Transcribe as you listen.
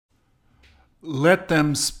Let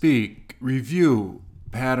them speak. Review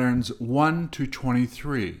patterns 1 to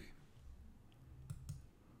 23.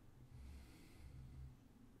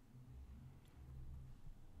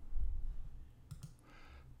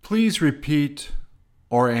 Please repeat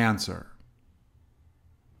or answer.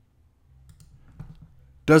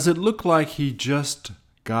 Does it look like he just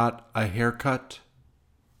got a haircut?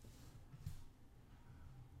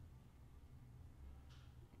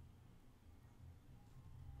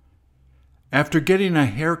 After getting a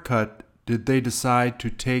haircut, did they decide to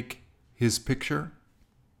take his picture?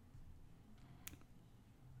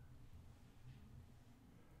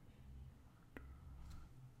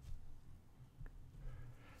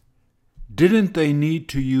 Didn't they need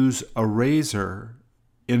to use a razor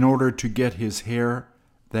in order to get his hair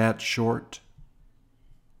that short?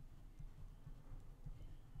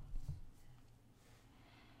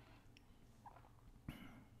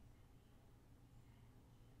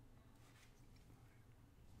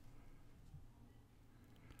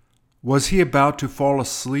 Was he about to fall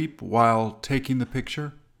asleep while taking the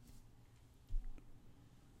picture?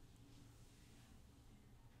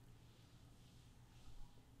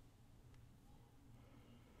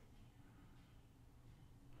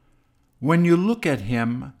 When you look at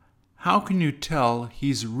him, how can you tell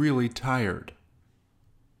he's really tired?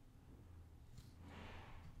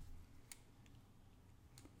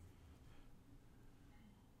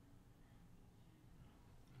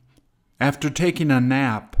 After taking a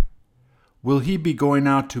nap, will he be going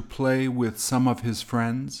out to play with some of his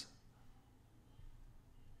friends?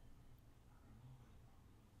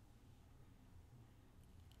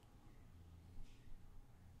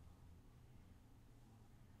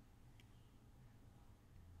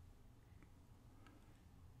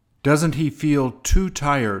 Doesn't he feel too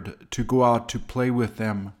tired to go out to play with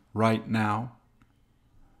them right now?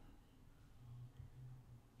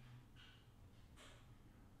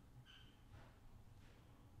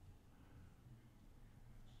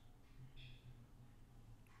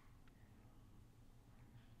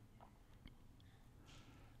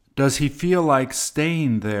 Does he feel like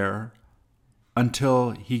staying there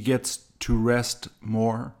until he gets to rest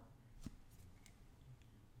more?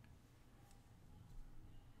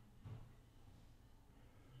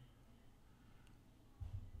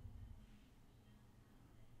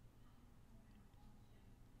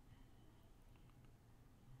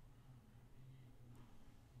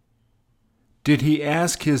 Did he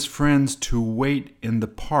ask his friends to wait in the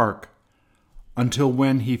park until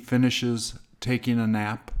when he finishes taking a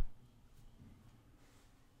nap?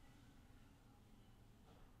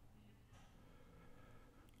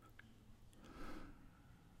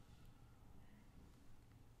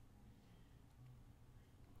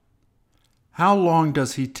 How long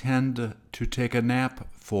does he tend to take a nap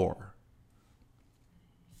for?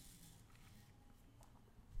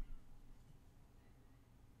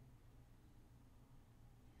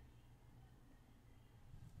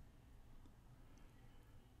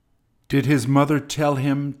 Did his mother tell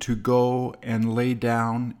him to go and lay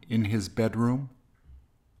down in his bedroom?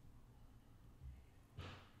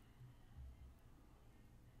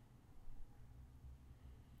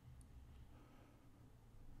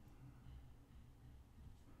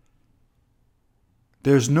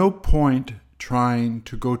 There's no point trying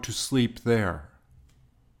to go to sleep there.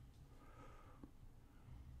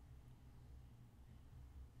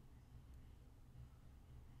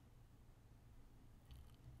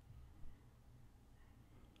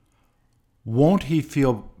 Won't he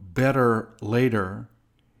feel better later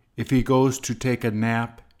if he goes to take a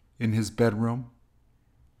nap in his bedroom?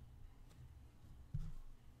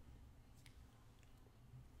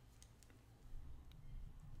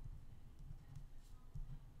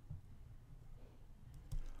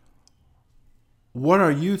 What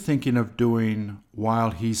are you thinking of doing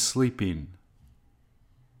while he's sleeping?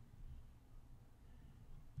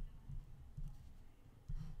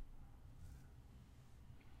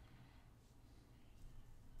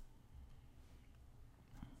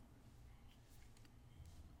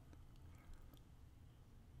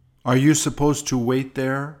 Are you supposed to wait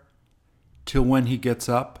there till when he gets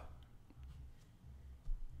up?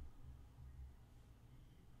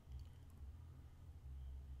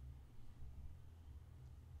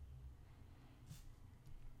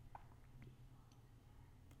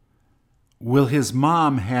 Will his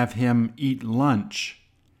mom have him eat lunch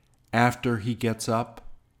after he gets up?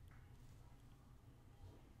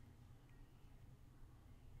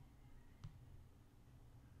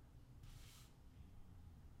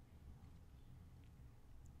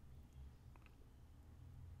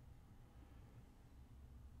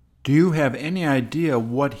 Do you have any idea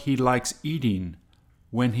what he likes eating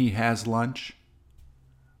when he has lunch?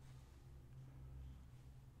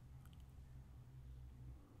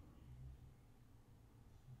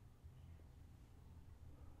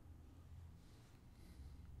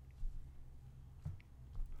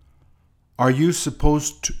 Are you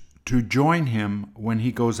supposed to join him when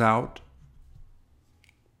he goes out?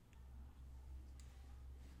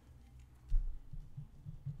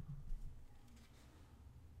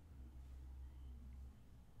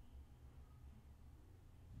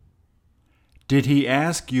 Did he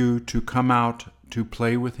ask you to come out to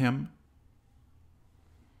play with him?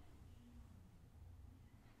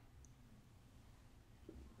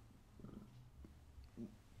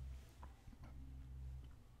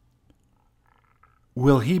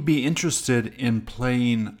 Will he be interested in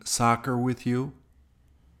playing soccer with you?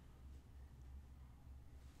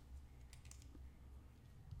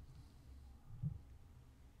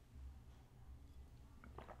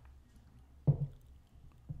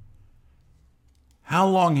 How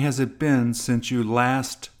long has it been since you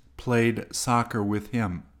last played soccer with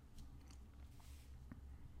him?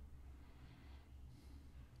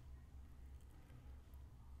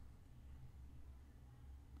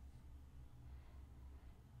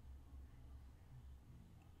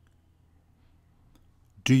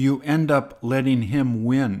 Do you end up letting him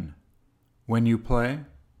win when you play?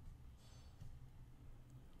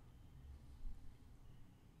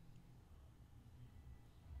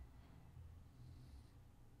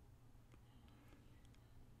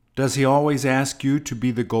 Does he always ask you to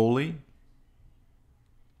be the goalie?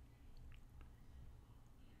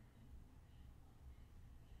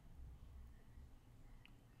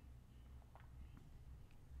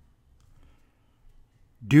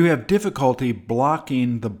 Do you have difficulty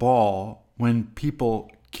blocking the ball when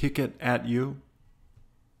people kick it at you?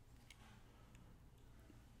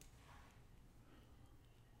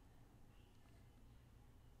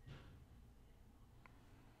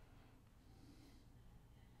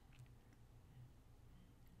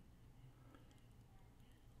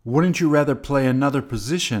 Wouldn't you rather play another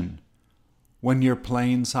position when you're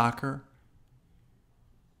playing soccer?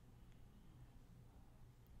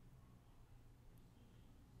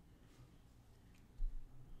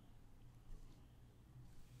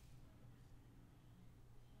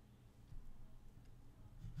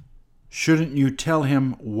 Shouldn't you tell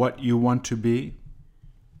him what you want to be?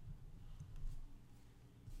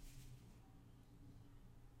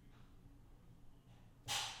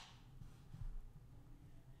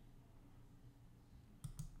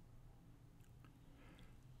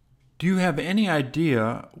 Do you have any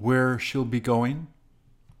idea where she'll be going?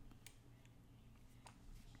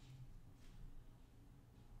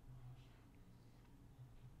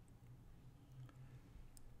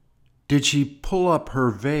 Did she pull up her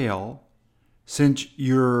veil since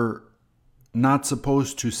you're not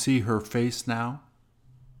supposed to see her face now?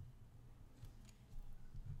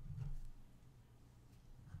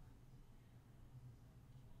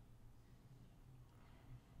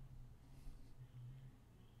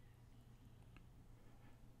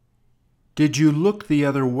 Did you look the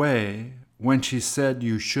other way when she said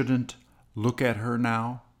you shouldn't look at her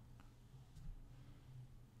now?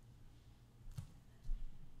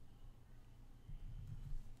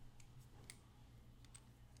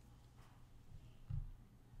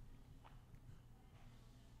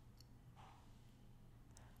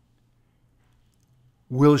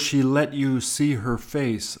 Will she let you see her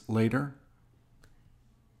face later?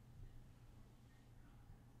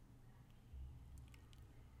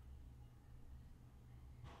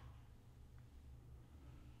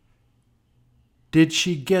 Did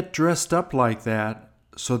she get dressed up like that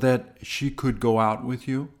so that she could go out with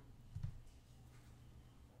you?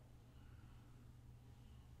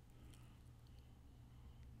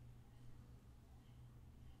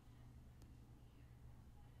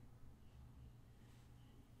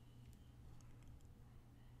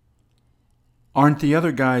 Aren't the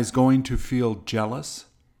other guys going to feel jealous?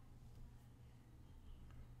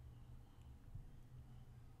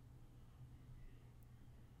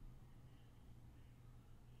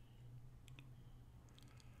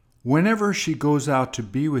 Whenever she goes out to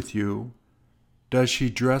be with you, does she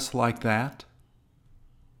dress like that?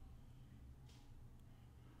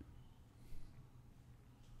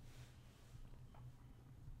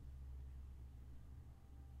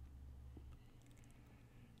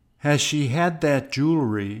 Has she had that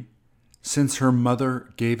jewelry since her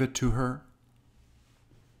mother gave it to her?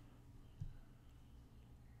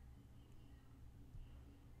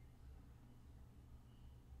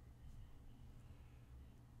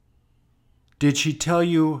 Did she tell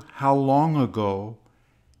you how long ago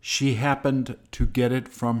she happened to get it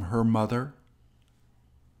from her mother?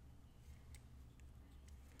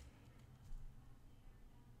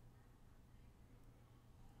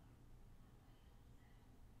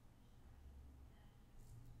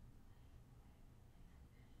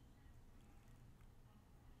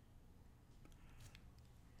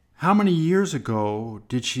 How many years ago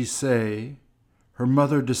did she say her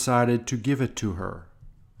mother decided to give it to her?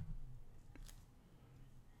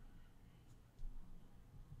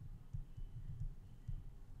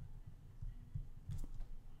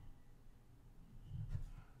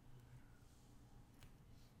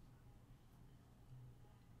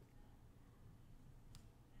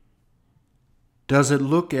 Does it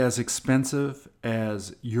look as expensive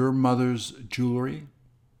as your mother's jewelry?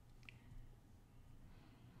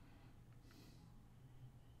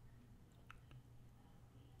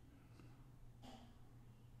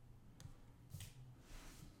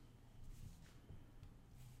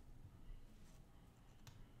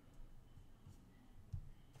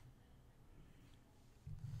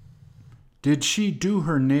 Did she do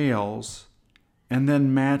her nails and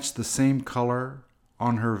then match the same color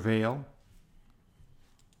on her veil?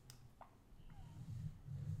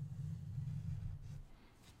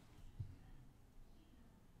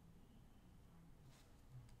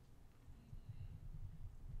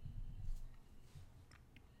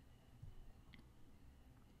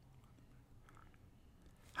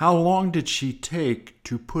 How long did she take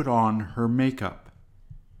to put on her makeup?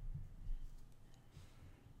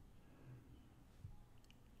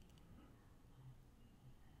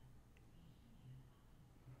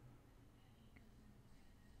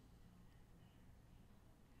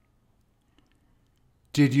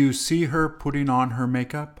 Did you see her putting on her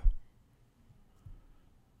makeup?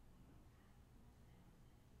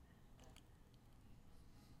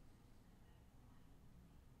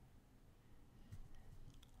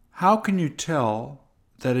 How can you tell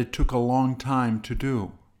that it took a long time to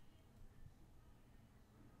do?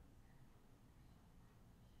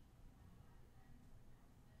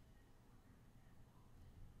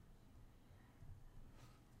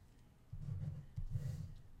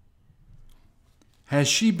 Has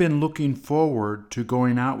she been looking forward to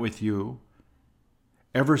going out with you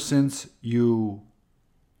ever since you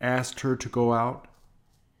asked her to go out?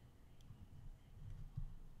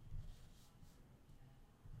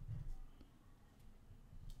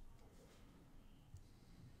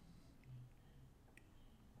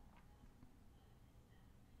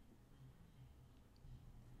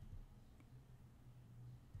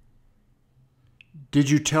 Did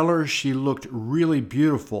you tell her she looked really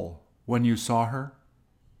beautiful when you saw her?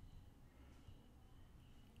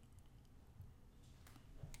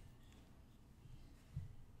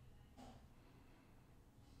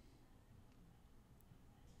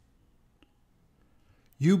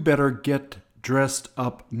 You better get dressed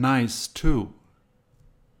up nice too.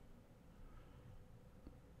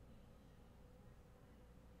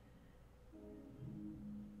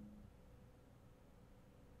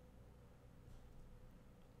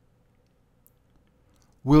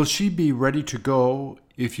 Will she be ready to go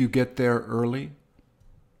if you get there early?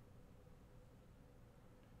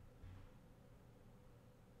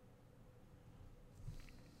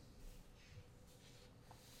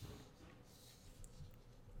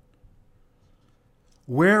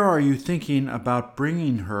 Where are you thinking about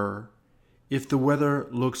bringing her if the weather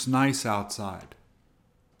looks nice outside?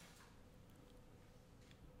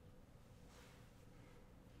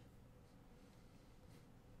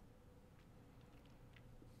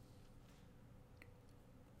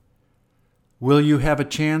 Will you have a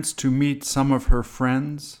chance to meet some of her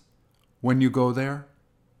friends when you go there?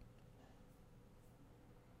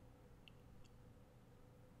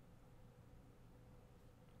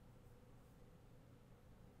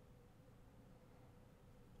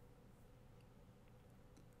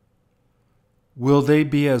 Will they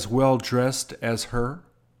be as well dressed as her?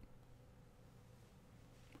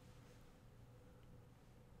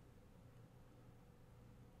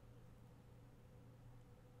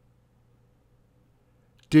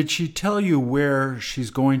 Did she tell you where she's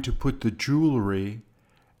going to put the jewelry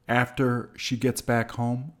after she gets back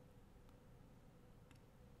home?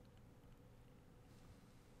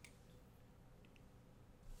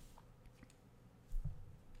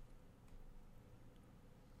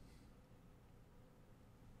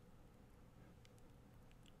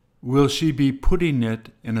 Will she be putting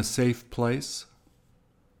it in a safe place?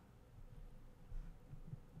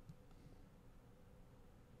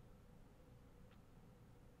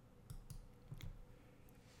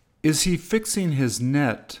 Is he fixing his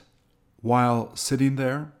net while sitting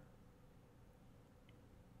there?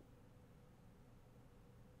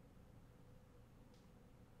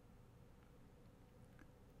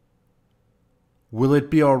 Will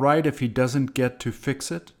it be all right if he doesn't get to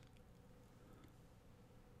fix it?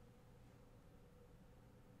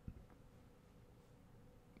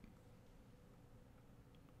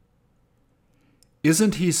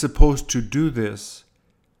 Isn't he supposed to do this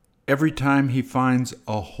every time he finds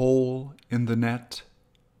a hole in the net?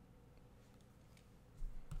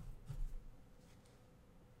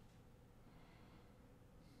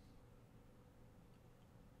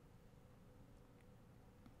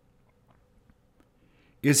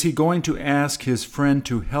 Is he going to ask his friend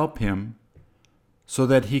to help him so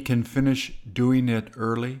that he can finish doing it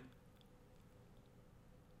early?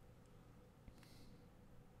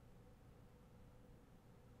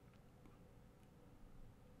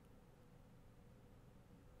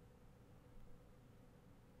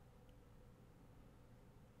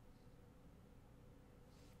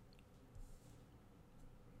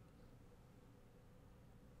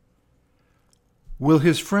 Will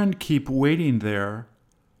his friend keep waiting there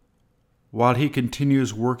while he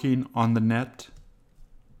continues working on the net?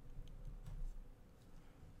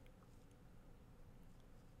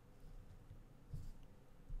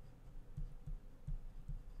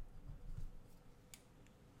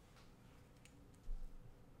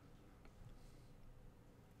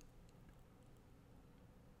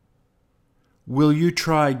 Will you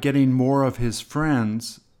try getting more of his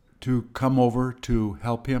friends to come over to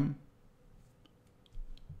help him?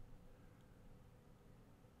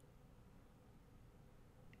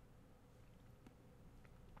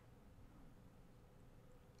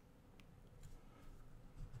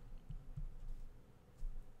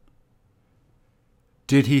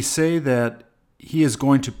 Did he say that he is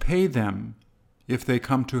going to pay them if they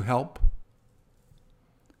come to help?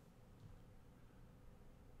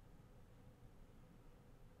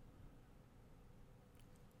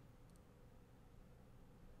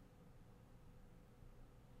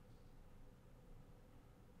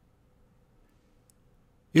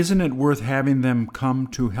 Isn't it worth having them come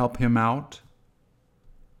to help him out?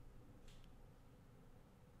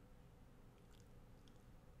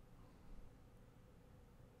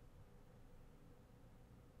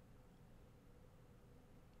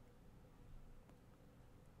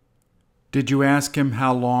 Did you ask him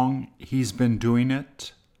how long he's been doing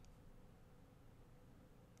it?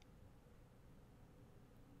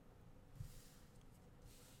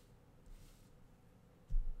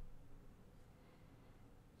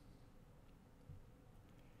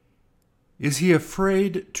 Is he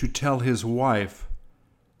afraid to tell his wife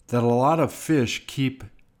that a lot of fish keep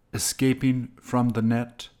escaping from the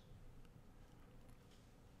net?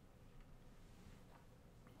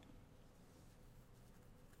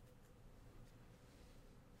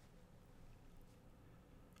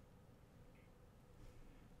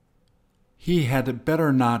 He had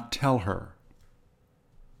better not tell her.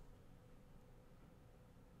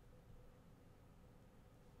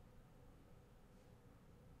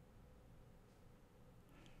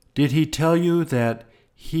 Did he tell you that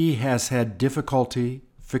he has had difficulty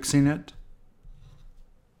fixing it?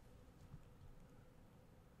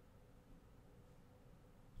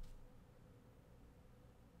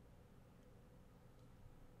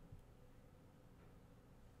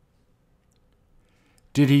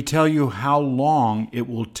 Did he tell you how long it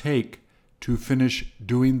will take to finish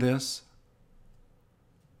doing this?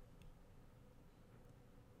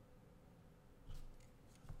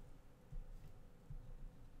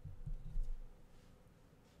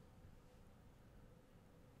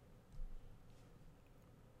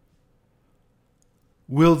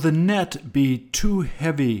 Will the net be too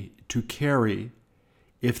heavy to carry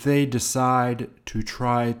if they decide to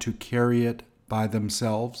try to carry it by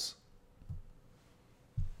themselves?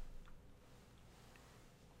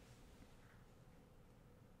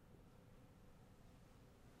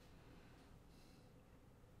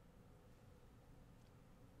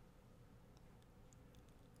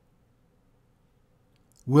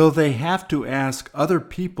 Will they have to ask other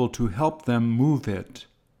people to help them move it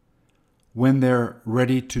when they're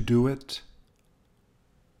ready to do it?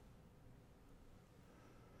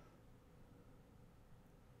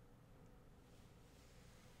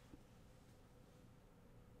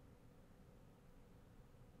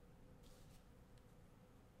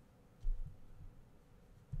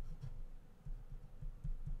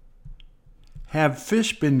 Have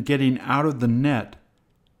fish been getting out of the net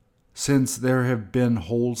since there have been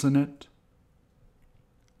holes in it?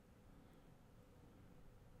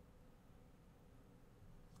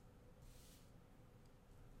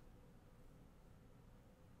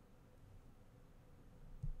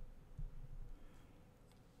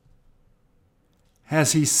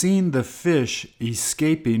 Has he seen the fish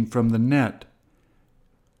escaping from the net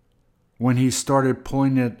when he started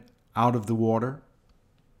pulling it out of the water?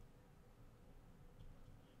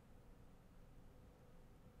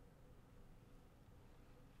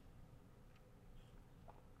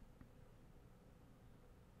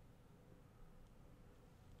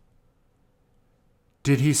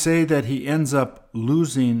 Did he say that he ends up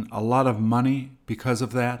losing a lot of money because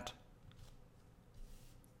of that?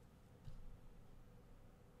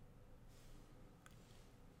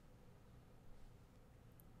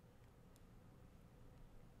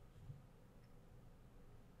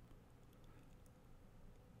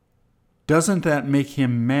 Doesn't that make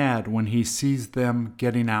him mad when he sees them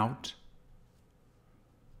getting out?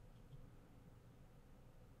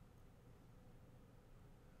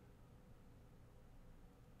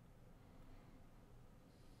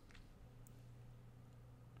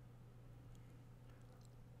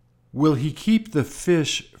 Will he keep the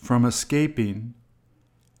fish from escaping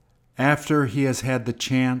after he has had the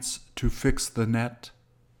chance to fix the net?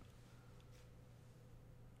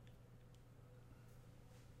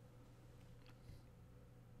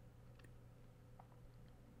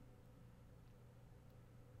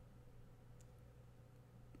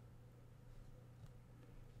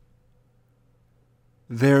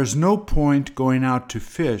 There's no point going out to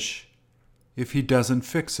fish if he doesn't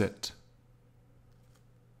fix it.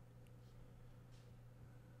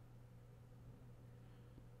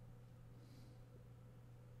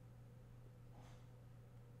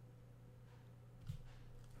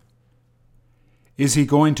 Is he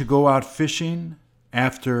going to go out fishing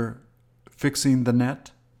after fixing the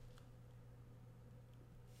net?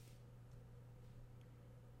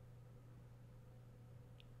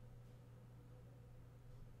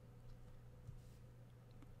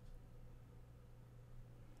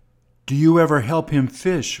 Do you ever help him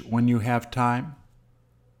fish when you have time?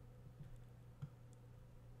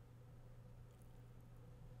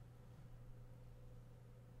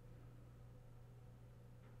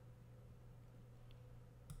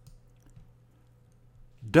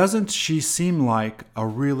 Doesn't she seem like a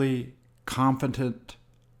really confident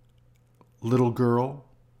little girl?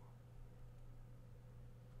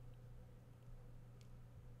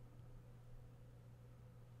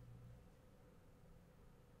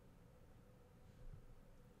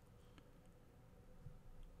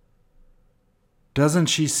 Doesn't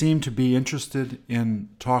she seem to be interested in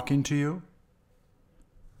talking to you?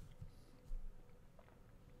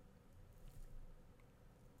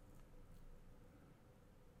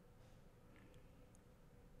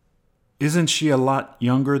 Isn't she a lot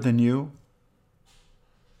younger than you?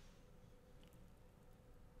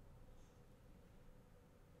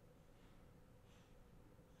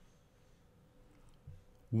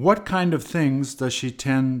 What kind of things does she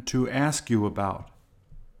tend to ask you about?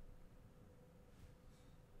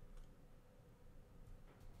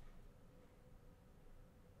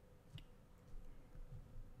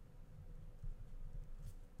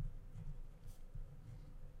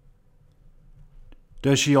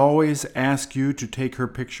 Does she always ask you to take her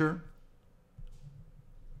picture?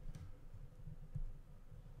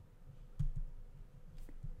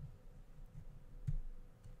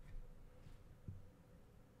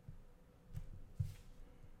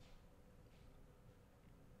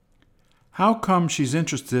 How come she's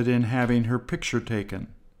interested in having her picture taken?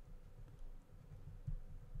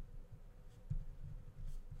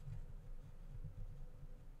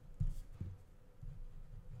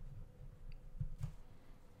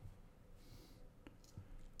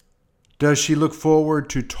 Does she look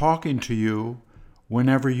forward to talking to you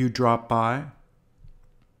whenever you drop by?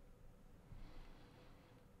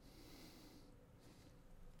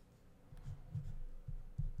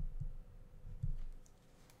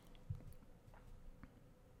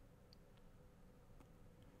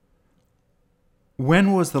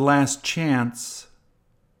 When was the last chance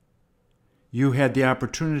you had the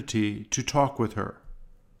opportunity to talk with her?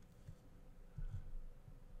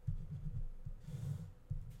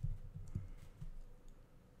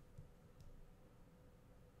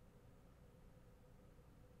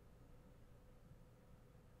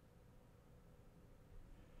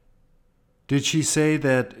 Did she say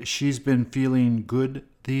that she's been feeling good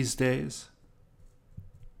these days?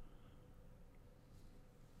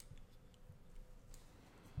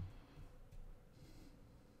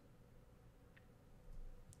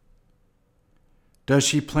 Does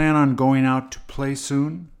she plan on going out to play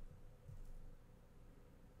soon?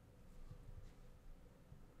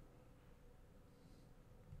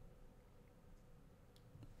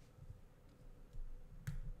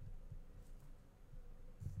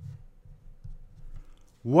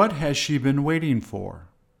 What has she been waiting for?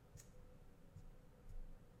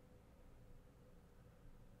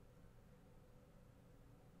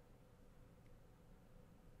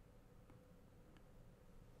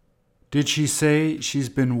 Did she say she's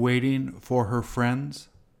been waiting for her friends?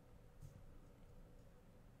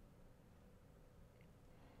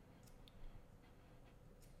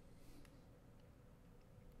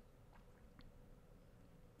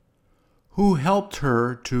 Who helped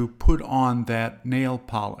her to put on that nail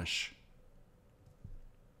polish?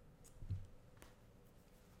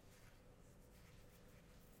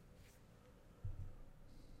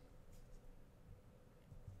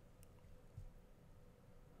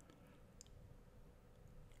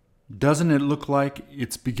 Doesn't it look like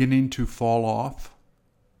it's beginning to fall off?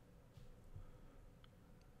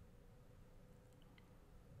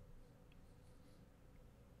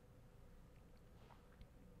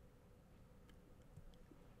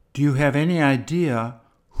 Do you have any idea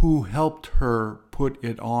who helped her put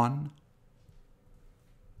it on?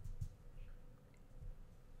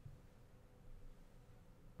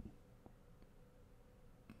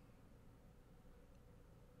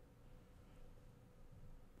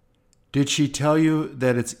 Did she tell you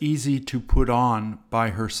that it's easy to put on by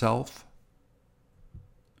herself?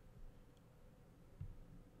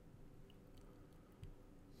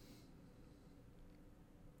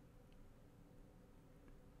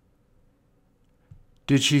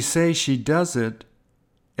 Did she say she does it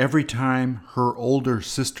every time her older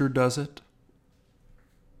sister does it?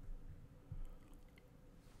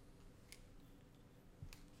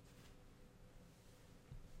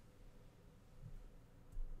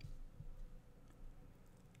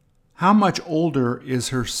 How much older is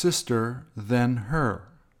her sister than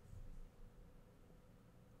her?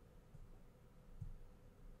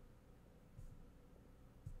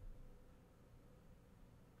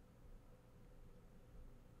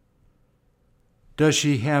 Does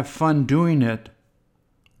she have fun doing it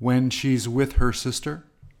when she's with her sister?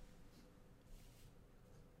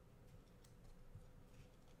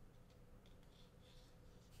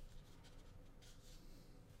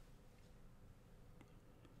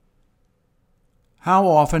 How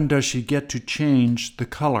often does she get to change the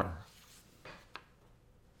color?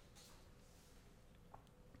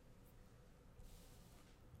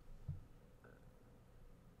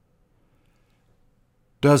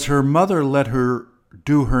 Does her mother let her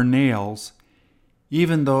do her nails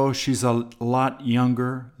even though she's a lot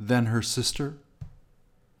younger than her sister?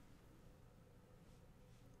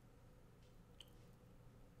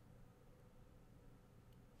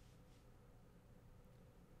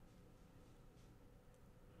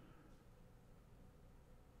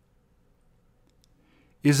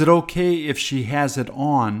 Is it okay if she has it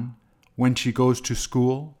on when she goes to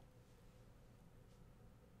school?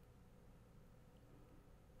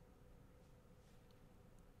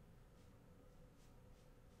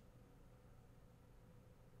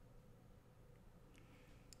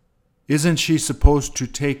 Isn't she supposed to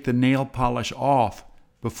take the nail polish off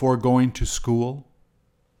before going to school?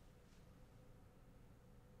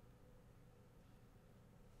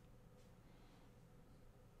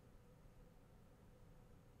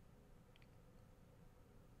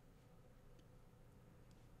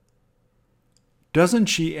 Doesn't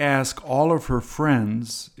she ask all of her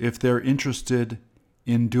friends if they're interested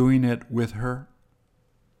in doing it with her?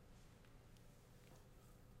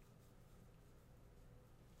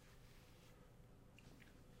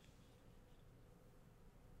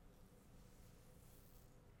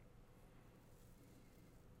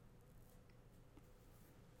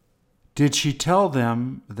 Did she tell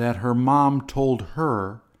them that her mom told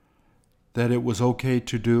her that it was okay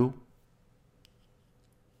to do?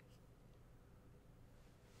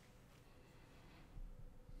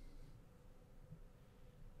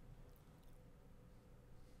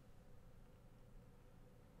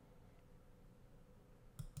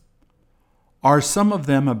 Are some of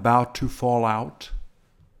them about to fall out?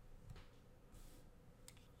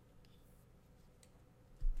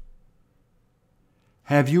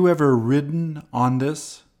 Have you ever ridden on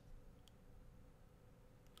this?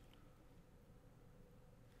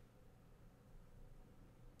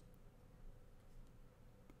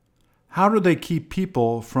 How do they keep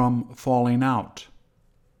people from falling out?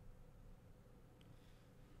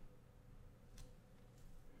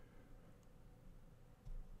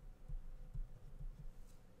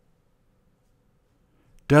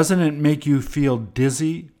 Doesn't it make you feel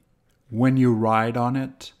dizzy when you ride on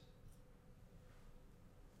it?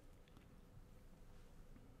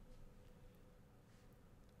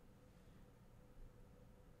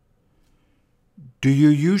 Do you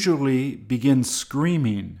usually begin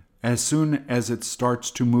screaming as soon as it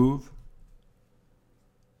starts to move?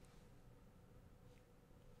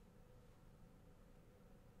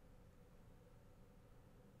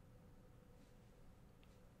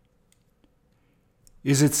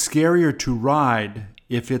 Is it scarier to ride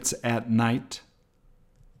if it's at night?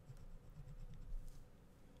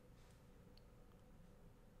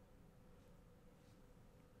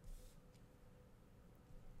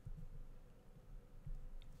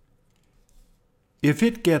 If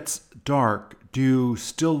it gets dark, do you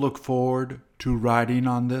still look forward to riding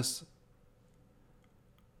on this?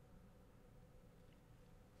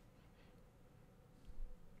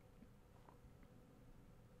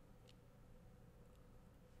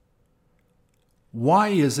 Why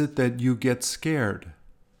is it that you get scared?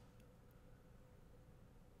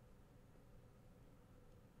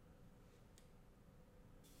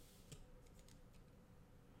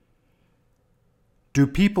 Do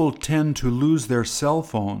people tend to lose their cell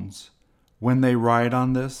phones when they ride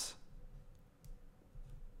on this?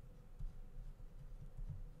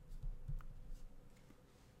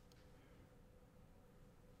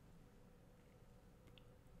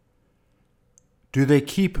 Do they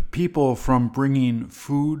keep people from bringing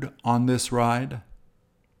food on this ride?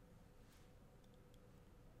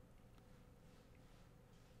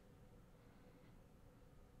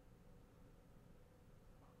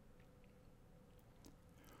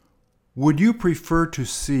 Would you prefer to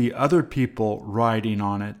see other people riding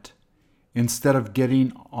on it instead of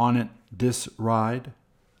getting on it this ride?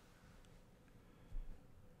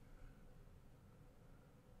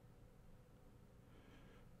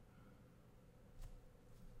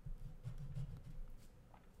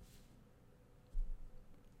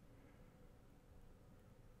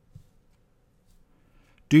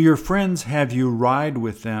 Do your friends have you ride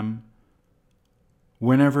with them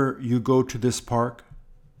whenever you go to this park?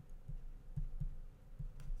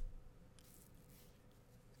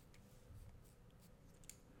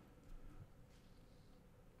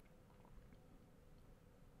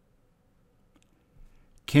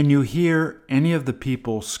 Can you hear any of the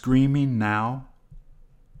people screaming now?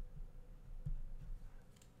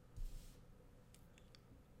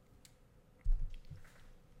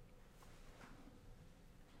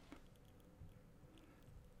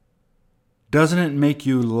 Doesn't it make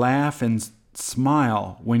you laugh and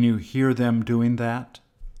smile when you hear them doing that?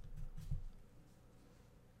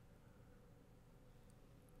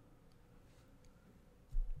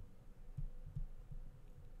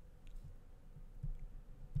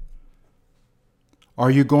 Are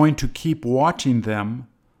you going to keep watching them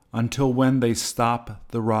until when they stop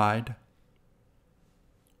the ride?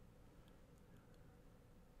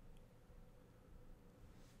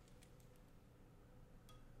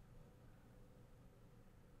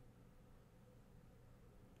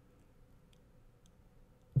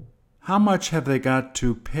 How much have they got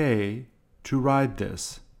to pay to ride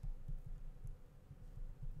this?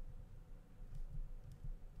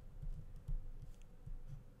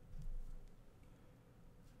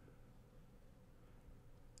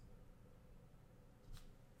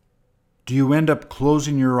 Do you end up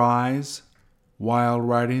closing your eyes while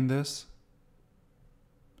riding this?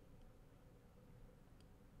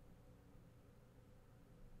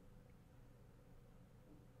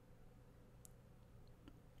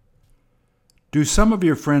 Do some of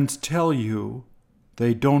your friends tell you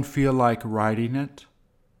they don't feel like riding it?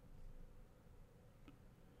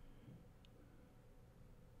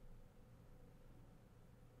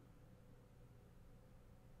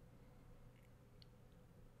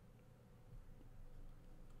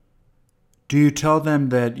 Do you tell them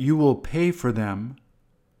that you will pay for them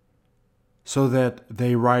so that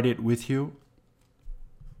they ride it with you?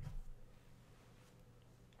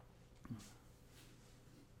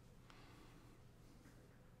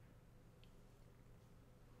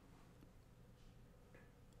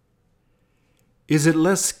 Is it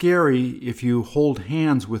less scary if you hold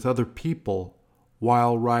hands with other people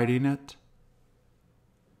while riding it?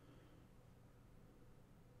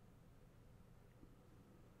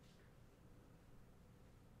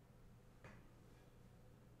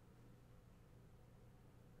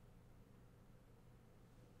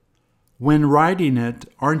 When riding it,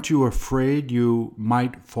 aren't you afraid you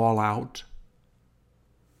might fall out?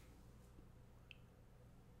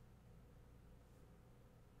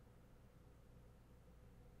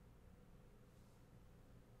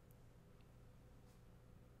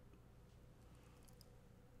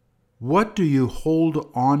 What do you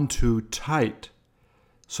hold on to tight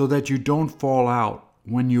so that you don't fall out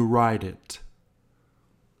when you ride it?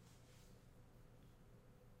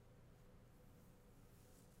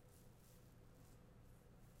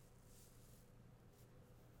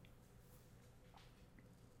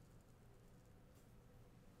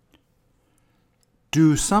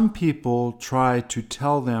 Do some people try to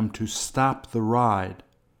tell them to stop the ride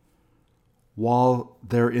while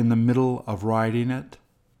they're in the middle of riding it?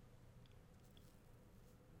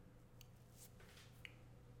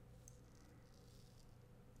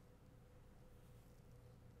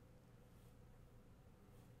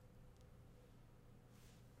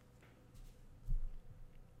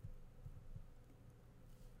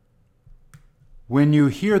 When you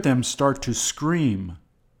hear them start to scream,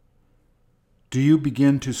 do you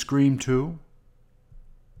begin to scream too?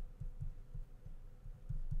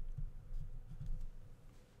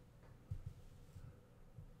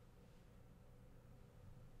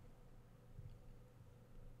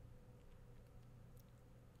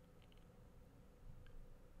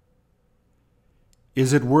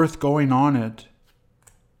 Is it worth going on it,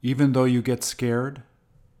 even though you get scared?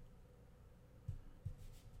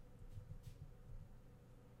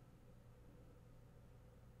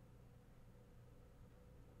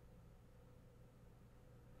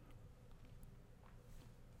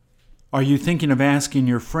 Are you thinking of asking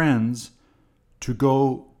your friends to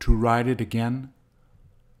go to ride it again?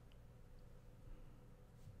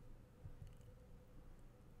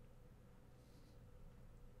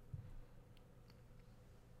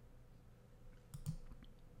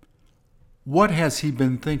 What has he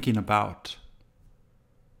been thinking about?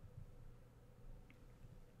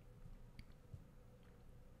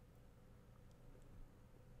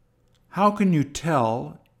 How can you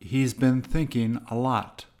tell he's been thinking a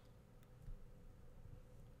lot?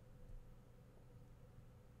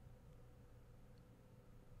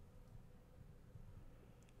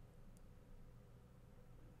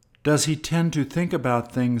 Does he tend to think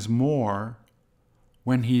about things more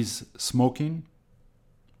when he's smoking?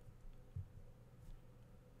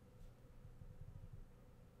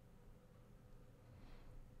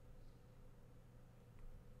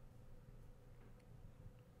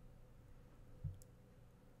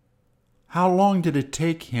 How long did it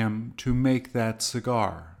take him to make that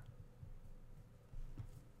cigar?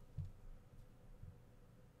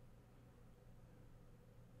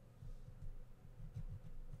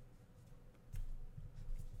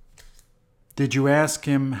 Did you ask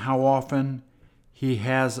him how often he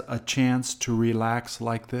has a chance to relax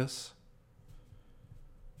like this?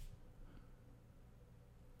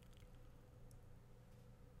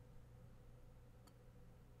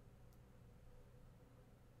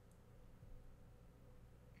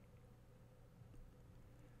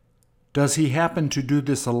 Does he happen to do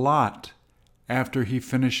this a lot after he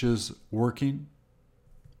finishes working?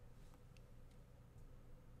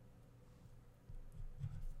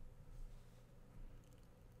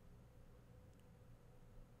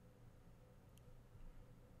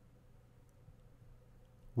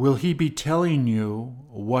 Will he be telling you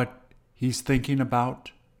what he's thinking about?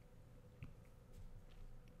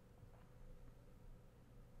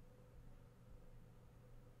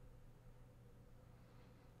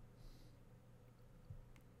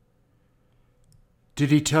 Did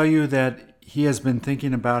he tell you that he has been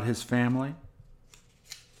thinking about his family?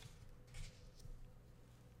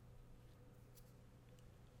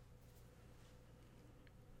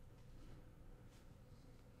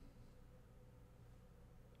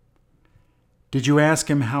 Did you ask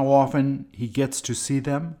him how often he gets to see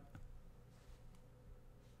them?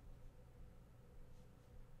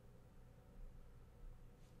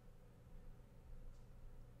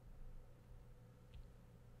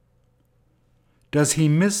 Does he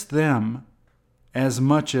miss them as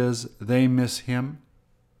much as they miss him?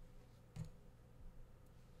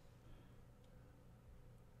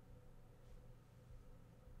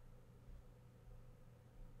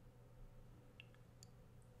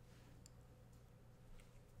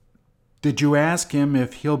 Did you ask him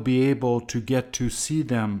if he'll be able to get to see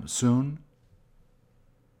them soon?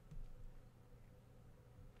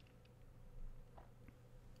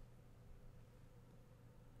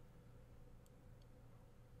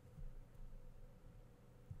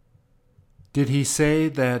 Did he say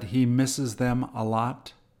that he misses them a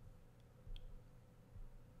lot?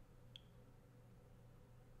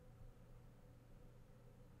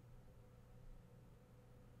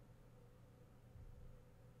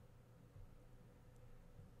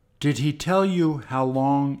 Did he tell you how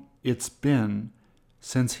long it's been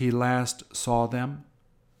since he last saw them?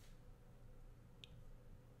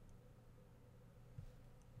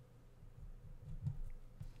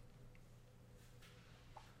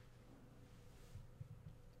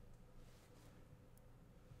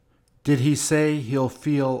 Did he say he'll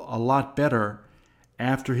feel a lot better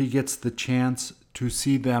after he gets the chance to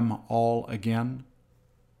see them all again?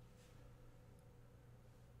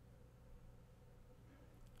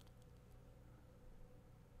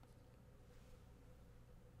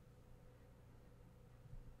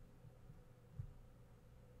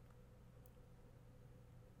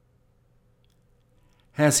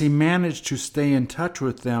 Has he managed to stay in touch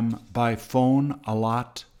with them by phone a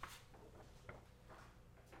lot?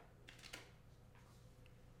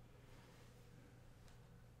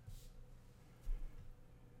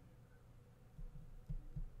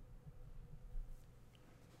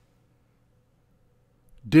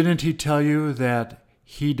 Didn't he tell you that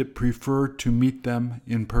he'd prefer to meet them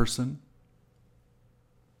in person?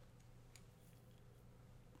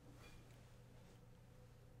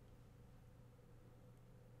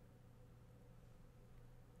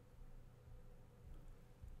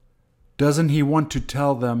 Doesn't he want to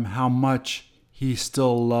tell them how much he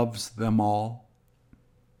still loves them all?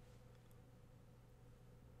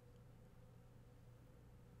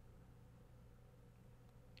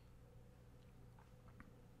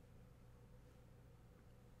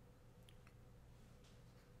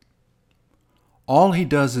 All he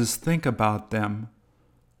does is think about them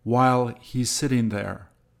while he's sitting there.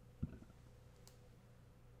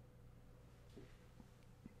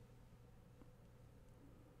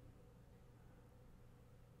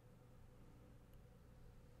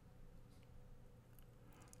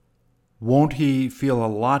 Won't he feel a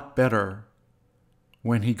lot better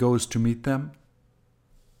when he goes to meet them?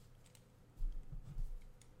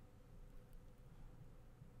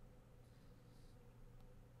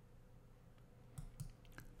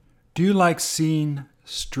 Do you like seeing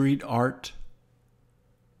street art?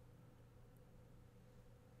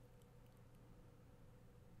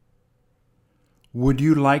 Would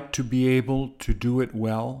you like to be able to do it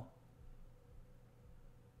well?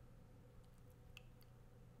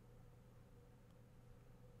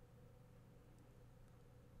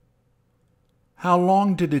 How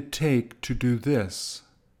long did it take to do this?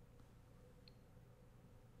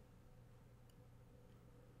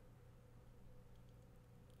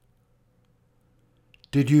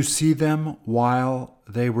 Did you see them while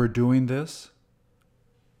they were doing this?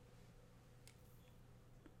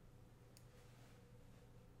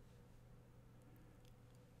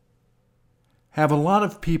 Have a lot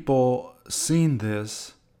of people seen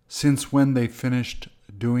this since when they finished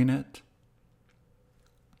doing it?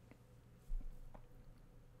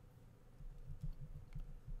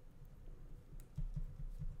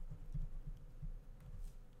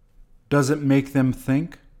 Does it make them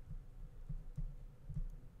think?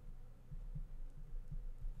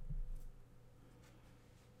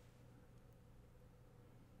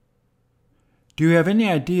 Do you have any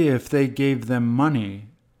idea if they gave them money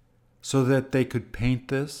so that they could paint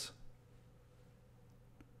this?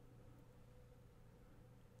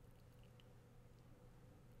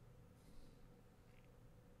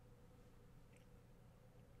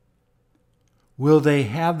 Will they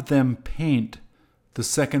have them paint the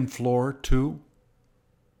second floor too?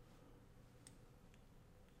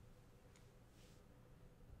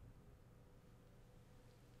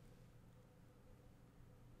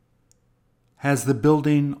 Has the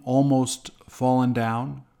building almost fallen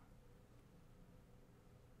down?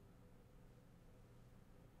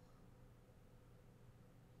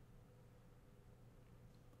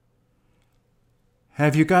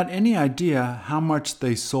 Have you got any idea how much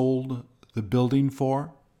they sold the building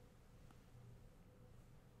for?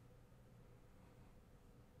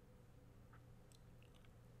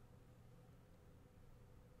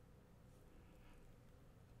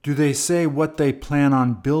 Do they say what they plan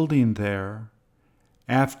on building there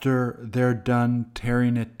after they're done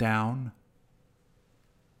tearing it down?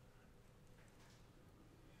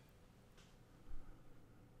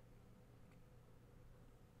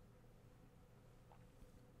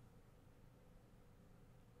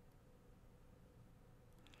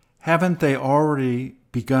 Haven't they already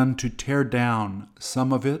begun to tear down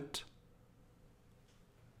some of it?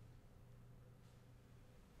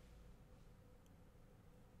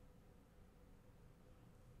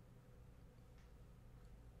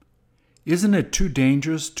 Isn't it too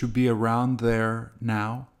dangerous to be around there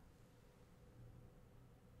now?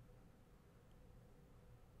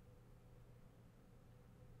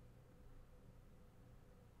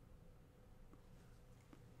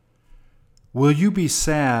 Will you be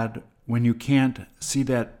sad when you can't see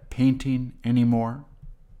that painting anymore?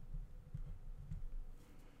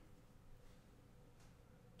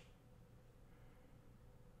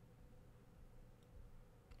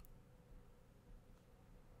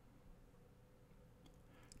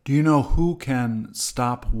 Do you know who can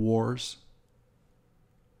stop wars?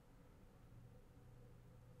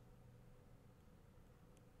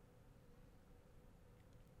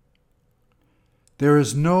 There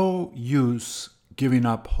is no use giving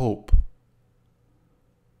up hope.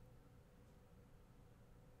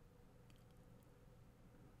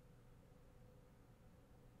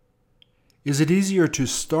 Is it easier to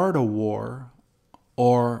start a war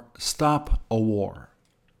or stop a war?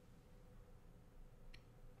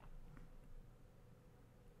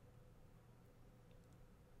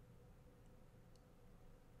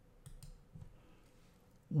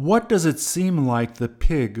 What does it seem like the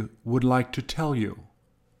pig would like to tell you?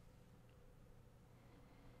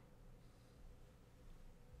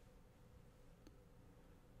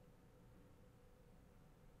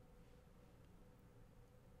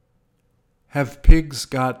 Have pigs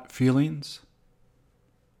got feelings?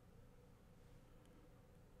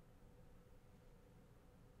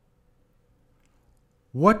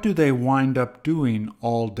 What do they wind up doing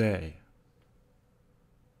all day?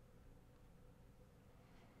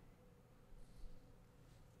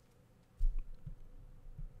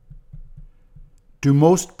 Do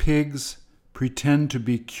most pigs pretend to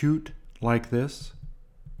be cute like this?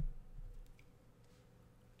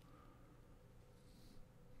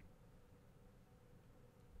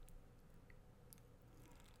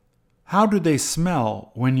 How do they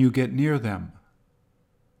smell when you get near them?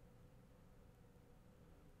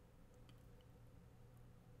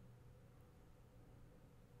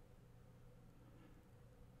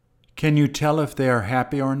 Can you tell if they are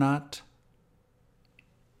happy or not?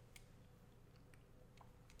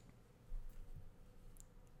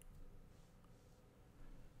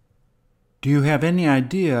 Do you have any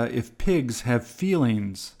idea if pigs have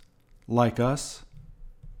feelings like us?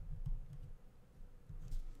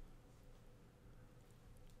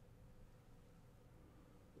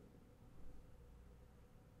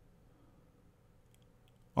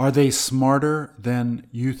 Are they smarter than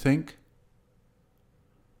you think?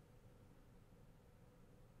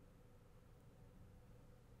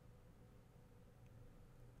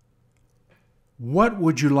 What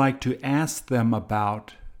would you like to ask them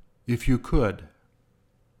about if you could?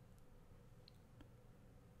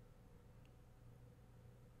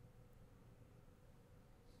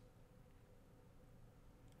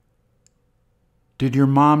 Did your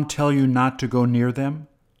mom tell you not to go near them?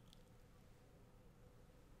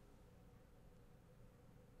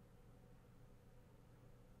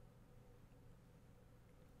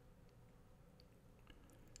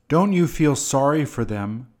 Don't you feel sorry for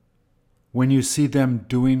them when you see them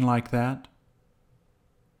doing like that?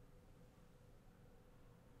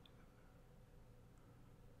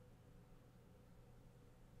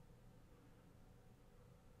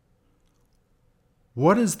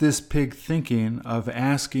 What is this pig thinking of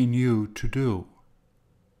asking you to do?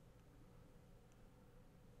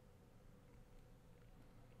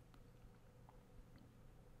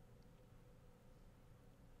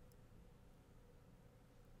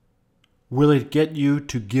 Will it get you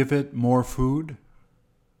to give it more food?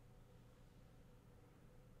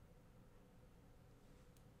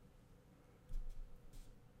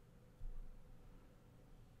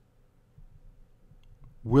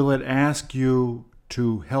 Will it ask you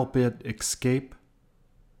to help it escape?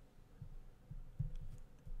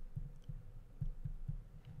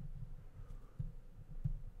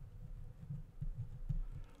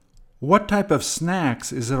 What type of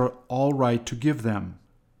snacks is it all right to give them?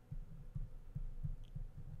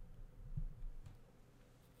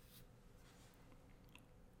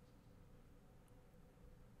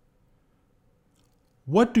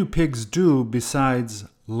 What do pigs do besides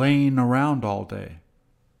laying around all day?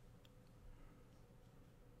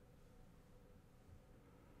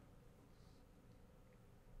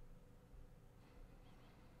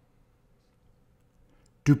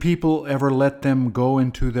 Do people ever let them go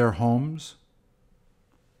into their homes?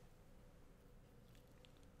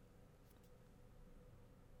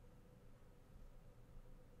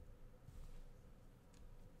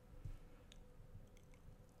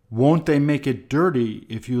 Won't they make it dirty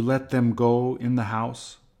if you let them go in the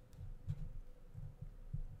house?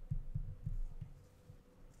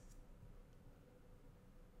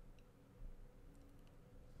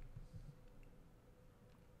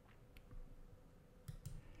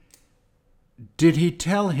 Did he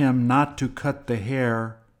tell him not to cut the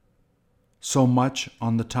hair so much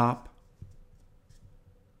on the top?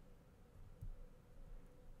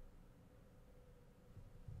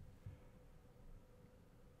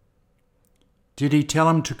 Did he tell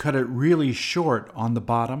him to cut it really short on the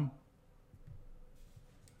bottom?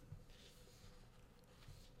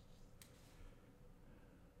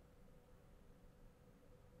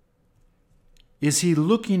 Is he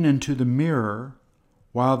looking into the mirror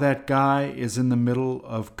while that guy is in the middle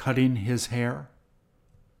of cutting his hair?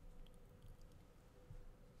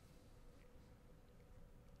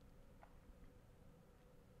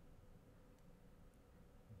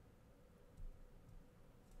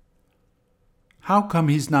 How come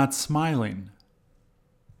he's not smiling?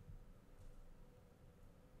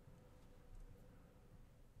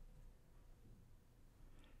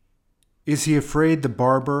 Is he afraid the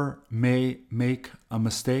barber may make a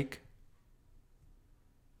mistake?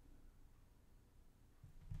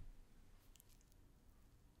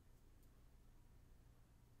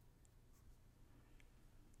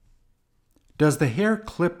 Does the hair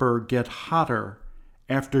clipper get hotter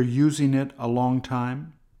after using it a long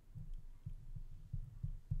time?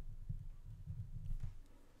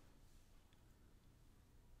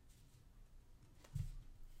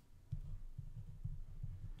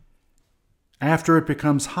 After it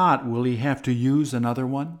becomes hot, will he have to use another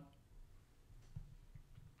one?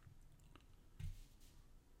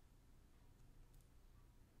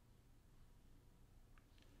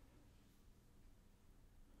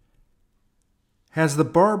 Has the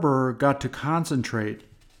barber got to concentrate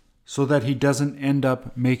so that he doesn't end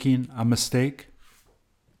up making a mistake?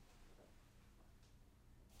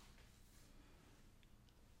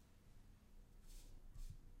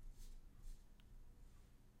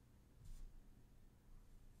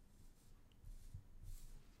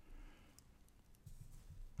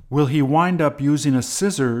 Will he wind up using a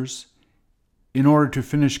scissors in order to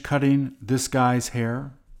finish cutting this guy's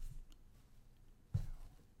hair?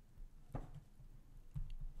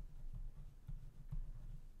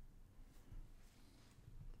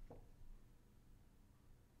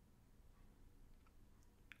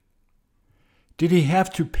 Did he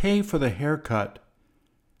have to pay for the haircut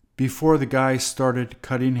before the guy started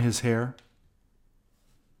cutting his hair?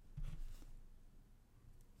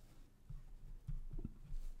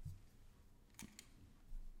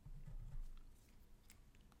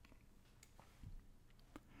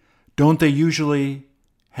 Don't they usually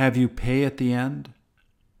have you pay at the end?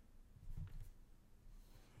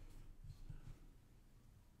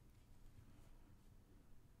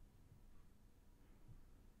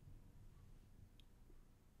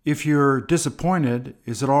 If you're disappointed,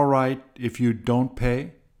 is it all right if you don't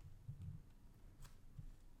pay?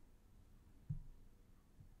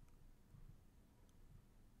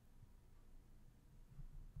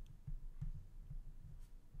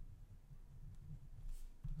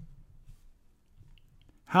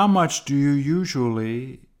 How much do you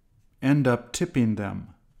usually end up tipping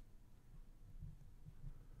them?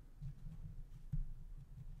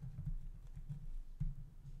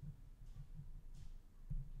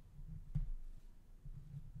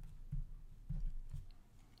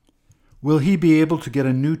 Will he be able to get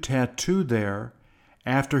a new tattoo there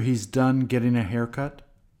after he's done getting a haircut?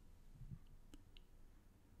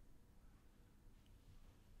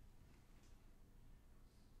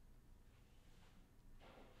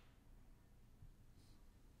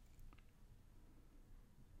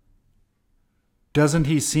 Doesn't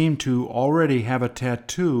he seem to already have a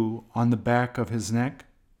tattoo on the back of his neck?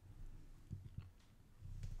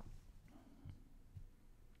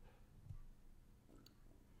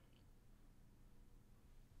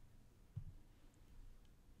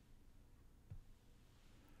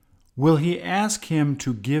 Will he ask him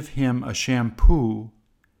to give him a shampoo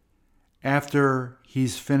after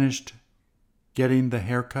he's finished getting the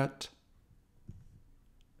haircut?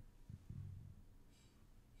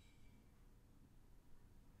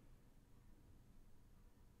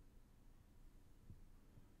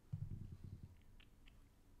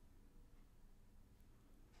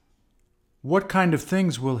 What kind of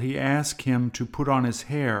things will he ask him to put on his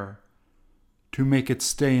hair to make it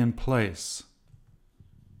stay in place?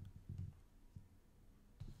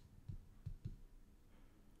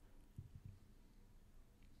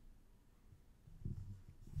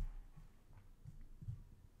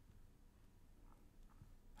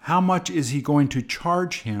 How much is he going to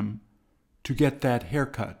charge him to get that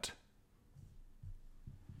haircut?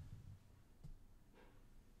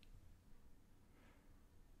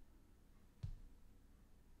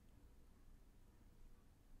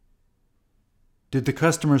 Did the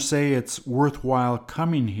customer say it's worthwhile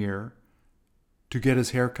coming here to get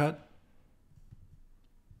his haircut?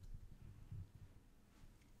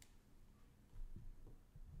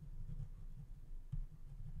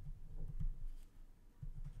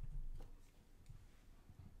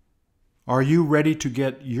 Are you ready to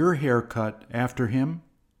get your haircut after him?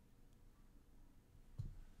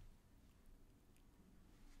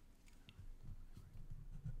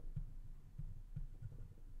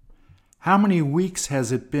 How many weeks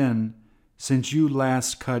has it been since you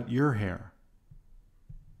last cut your hair?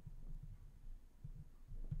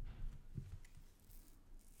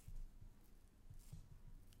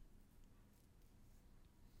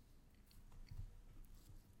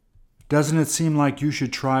 Doesn't it seem like you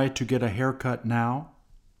should try to get a haircut now?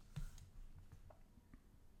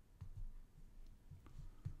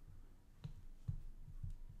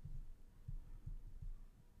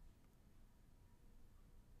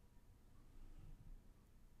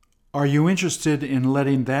 Are you interested in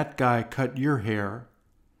letting that guy cut your hair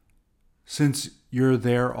since you're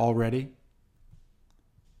there already?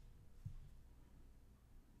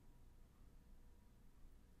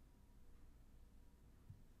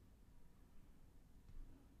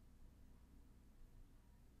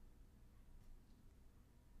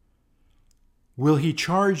 Will he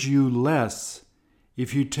charge you less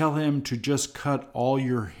if you tell him to just cut all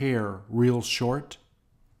your hair real short?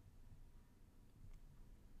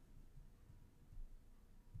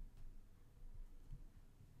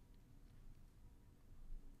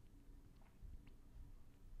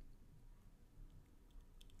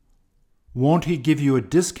 Won't he give you a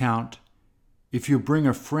discount if you bring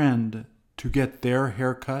a friend to get their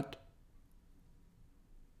hair cut?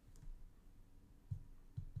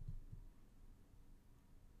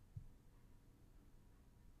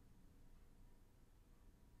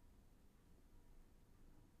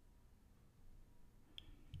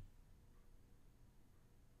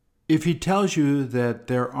 If he tells you that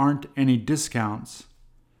there aren't any discounts,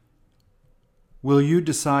 will you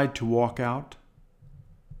decide to walk out?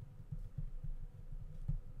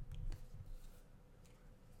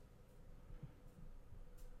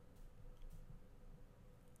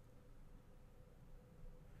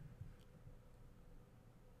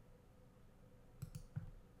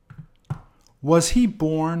 Was he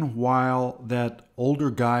born while that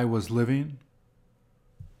older guy was living?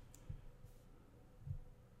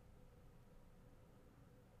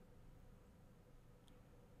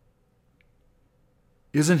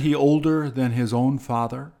 Isn't he older than his own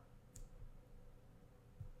father?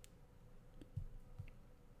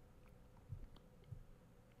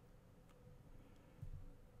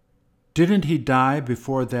 Didn't he die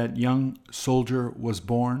before that young soldier was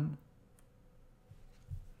born?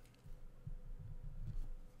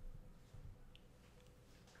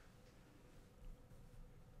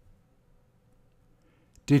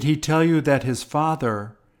 Did he tell you that his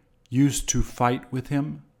father used to fight with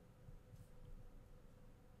him?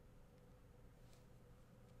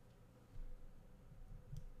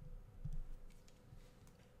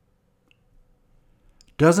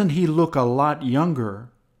 Doesn't he look a lot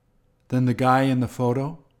younger than the guy in the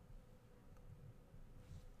photo?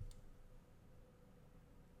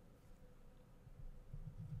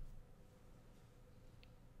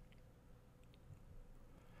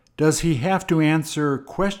 Does he have to answer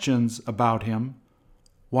questions about him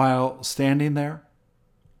while standing there?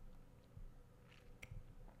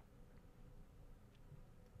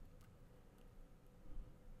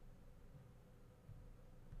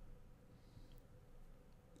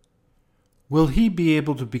 Will he be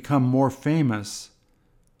able to become more famous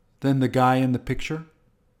than the guy in the picture?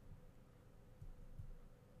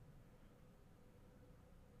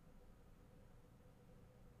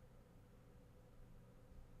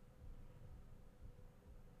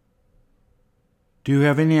 Do you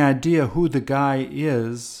have any idea who the guy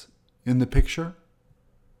is in the picture?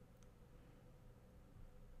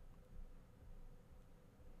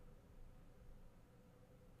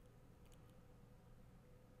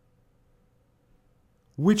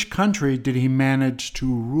 Which country did he manage to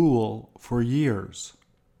rule for years?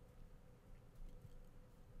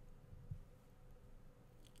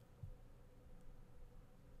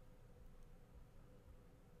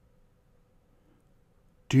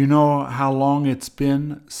 Do you know how long it's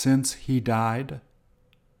been since he died?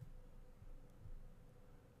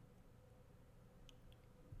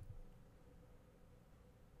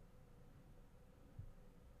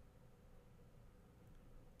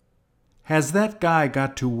 Has that guy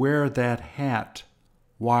got to wear that hat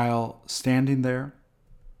while standing there?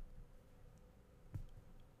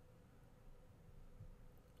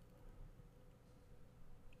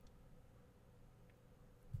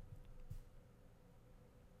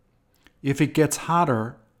 If it gets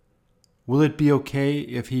hotter, will it be okay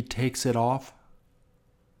if he takes it off?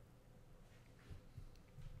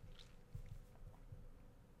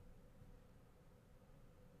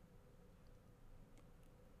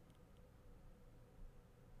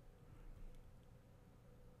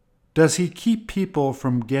 Does he keep people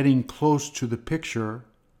from getting close to the picture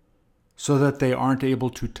so that they aren't able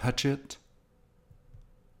to touch it?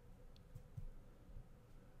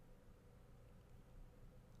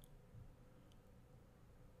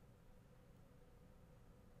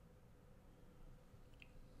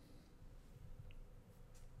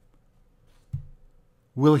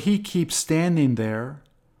 Will he keep standing there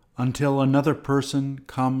until another person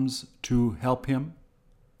comes to help him?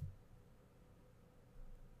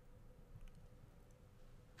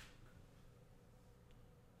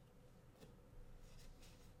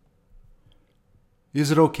 Is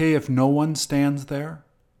it okay if no one stands there?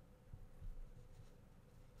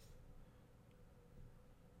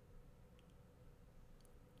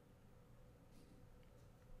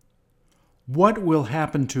 What will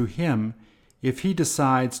happen to him if he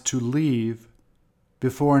decides to leave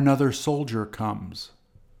before another soldier comes?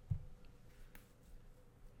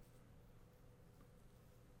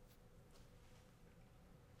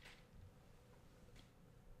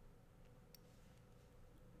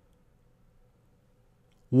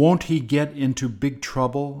 Won't he get into big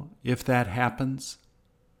trouble if that happens?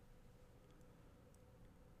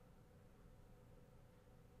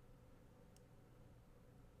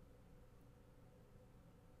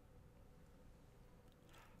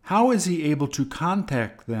 How is he able to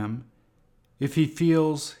contact them if he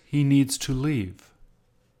feels he needs to leave?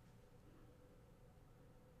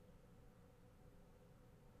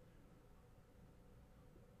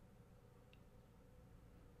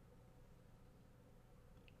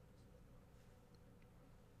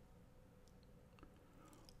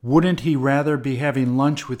 Wouldn't he rather be having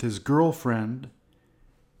lunch with his girlfriend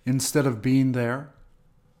instead of being there?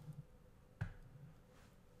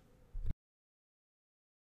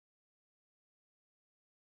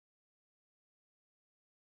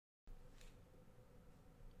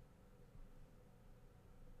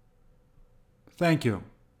 Thank you.